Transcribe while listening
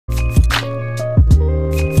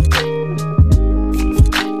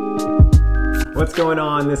What's going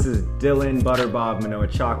on? This is Dylan Butterbaugh of Manoa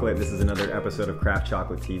Chocolate. This is another episode of Craft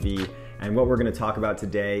Chocolate TV. And what we're going to talk about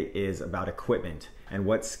today is about equipment and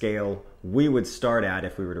what scale we would start at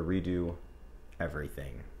if we were to redo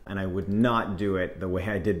everything. And I would not do it the way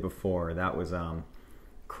I did before. That was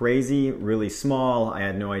crazy, really small. I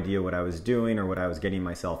had no idea what I was doing or what I was getting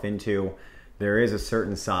myself into. There is a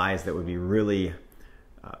certain size that would be really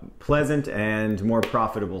pleasant and more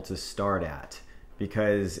profitable to start at.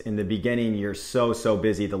 Because in the beginning, you're so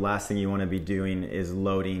busy, the last thing you want to be doing is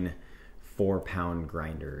loading 4-pound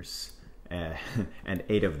grinders, and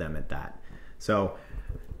 8 of them at that. So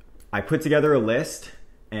I put together a list,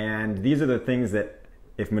 and these are the things that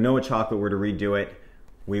if Manoa Chocolate were to redo it,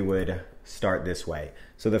 we would start this way.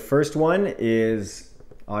 So the first one is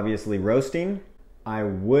obviously roasting. I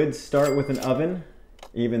would start with an oven,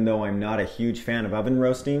 even though I'm not a huge fan of oven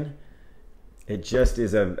roasting. It just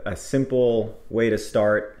is a simple way to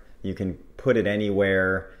start. You can put it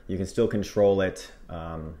anywhere. You can still control it.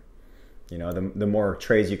 You know, the more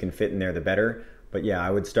trays you can fit in there, the better. But yeah, I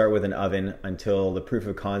would start with an oven until the proof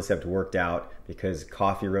of concept worked out, because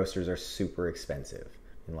coffee roasters are super expensive.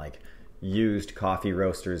 And like used coffee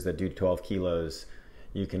roasters that do 12 kilos,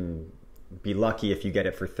 you can be lucky if you get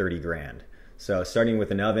it for 30 grand. So starting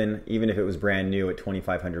with an oven, even if it was brand new at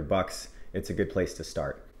 2,500 bucks, it's a good place to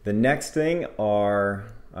start. The next thing are,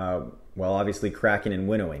 well, obviously cracking and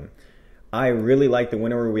winnowing. I really like the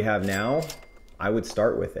winnower we have now. I would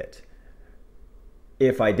start with it.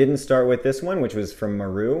 If I didn't start with this one, which was from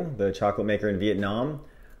Maru, the chocolate maker in Vietnam,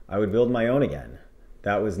 I would build my own again.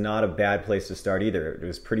 That was not a bad place to start either. It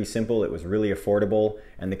was pretty simple, it was really affordable,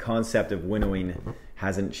 and the concept of winnowing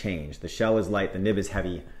hasn't changed. The shell is light, the nib is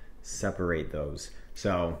heavy. Separate those.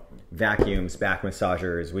 So vacuums, back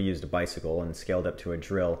massagers, we used a bicycle and scaled up to a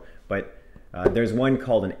drill. But there's one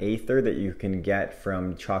called an Aether that you can get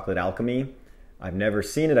from Chocolate Alchemy. I've never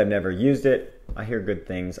seen it, I've never used it. I hear good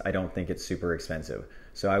things. I don't think it's super expensive.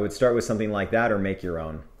 So I would start with something like that or make your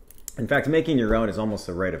own. In fact, making your own is almost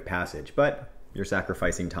a rite of passage, but you're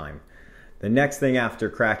sacrificing time. The next thing after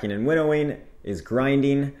cracking and winnowing is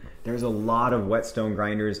grinding. There's a lot of whetstone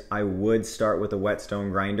grinders. I would start with a whetstone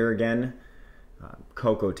grinder again.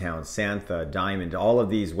 Cocoa Town, Santha, Diamond, all of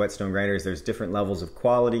these whetstone grinders, there's different levels of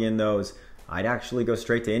quality in those. I'd actually go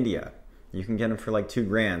straight to India. You can get them for like 2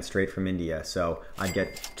 grand straight from India. So I'd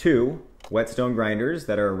get 2 whetstone grinders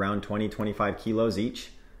that are around 20-25 kilos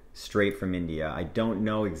each, straight from India. I don't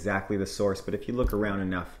know exactly the source, but if you look around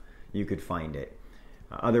enough, you could find it.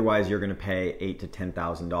 Otherwise, you're gonna pay $8,000 to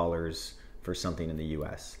 $10,000 for something in the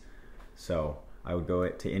US. So I would go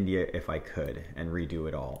to India if I could and redo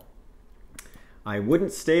it all. I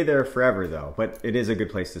wouldn't stay there forever though, but it is a good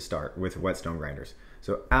place to start with whetstone grinders.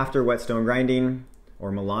 So after whetstone grinding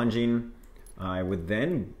or melanging, I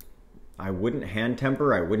wouldn't hand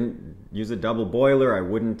temper, I wouldn't use a double boiler, I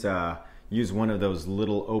wouldn't use one of those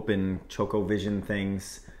little open ChocoVision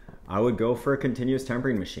things. I would go for a continuous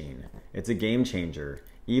tempering machine. It's a game changer.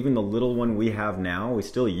 Even the little one we have now, we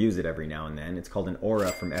still use it every now and then. It's called an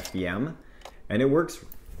Aura from FBM, and it works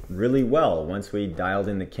really well once we dialed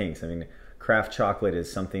in the kinks. I mean, craft chocolate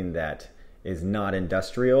is something that is not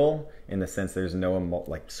industrial in the sense there's no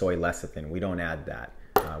like soy lecithin. We don't add that.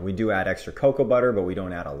 We do add extra cocoa butter, but we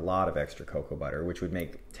don't add a lot of extra cocoa butter, which would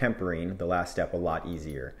make tempering, the last step, a lot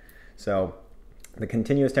easier. So the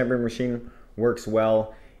continuous tempering machine works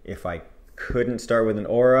well. If I couldn't start with an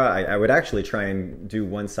Aura, I would actually try and do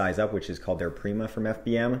one size up, which is called their Prima from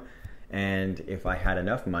FBM. And if I had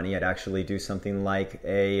enough money, I'd actually do something like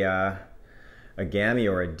a Gammy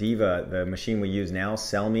or a Diva, the machine we use now,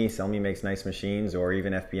 Selmy. Selmy makes nice machines, or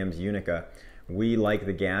even FBM's Unica. We like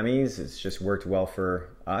the Gammies. It's just worked well for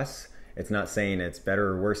us. It's not saying it's better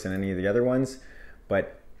or worse than any of the other ones,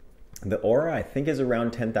 but the Aura I think is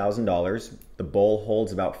around $10,000. The bowl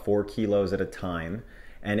holds about 4 kilos at a time,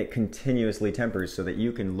 and it continuously tempers so that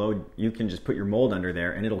you can just put your mold under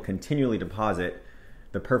there and it'll continually deposit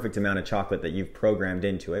the perfect amount of chocolate that you've programmed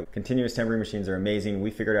into it. Continuous tempering machines are amazing.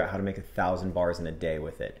 We figured out how to make 1,000 bars in a day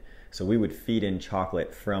with it. So we would feed in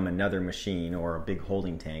chocolate from another machine or a big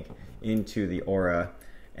holding tank into the Aura,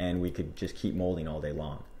 and we could just keep molding all day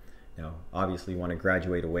long. Now, obviously, we want to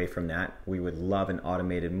graduate away from that. We would love an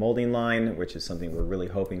automated molding line, which is something we're really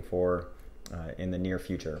hoping for in the near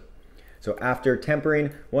future. So after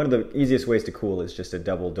tempering, one of the easiest ways to cool is just a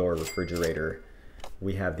double door refrigerator.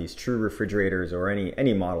 We have these true refrigerators, or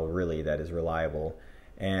any model really that is reliable.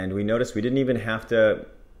 And we noticed we didn't even have to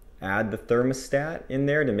add the thermostat in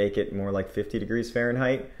there to make it more like 50 degrees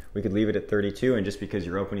Fahrenheit. We could leave it at 32, and just because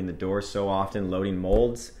you're opening the door so often loading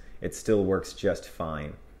molds, it still works just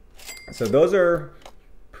fine. So those are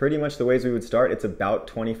pretty much the ways we would start. It's about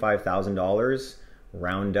 $25,000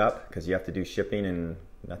 round up, because you have to do shipping and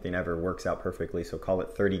nothing ever works out perfectly, so call it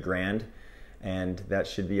 30 grand. And that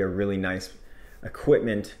should be a really nice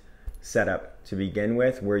equipment setup to begin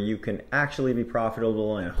with, where you can actually be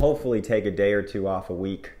profitable and hopefully take a day or two off a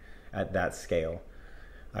week at that scale.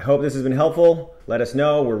 I hope this has been helpful. Let us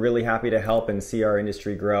know. We're really happy to help and see our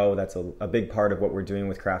industry grow. That's a big part of what we're doing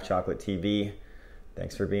with Craft Chocolate TV.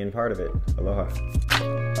 Thanks for being part of it. Aloha.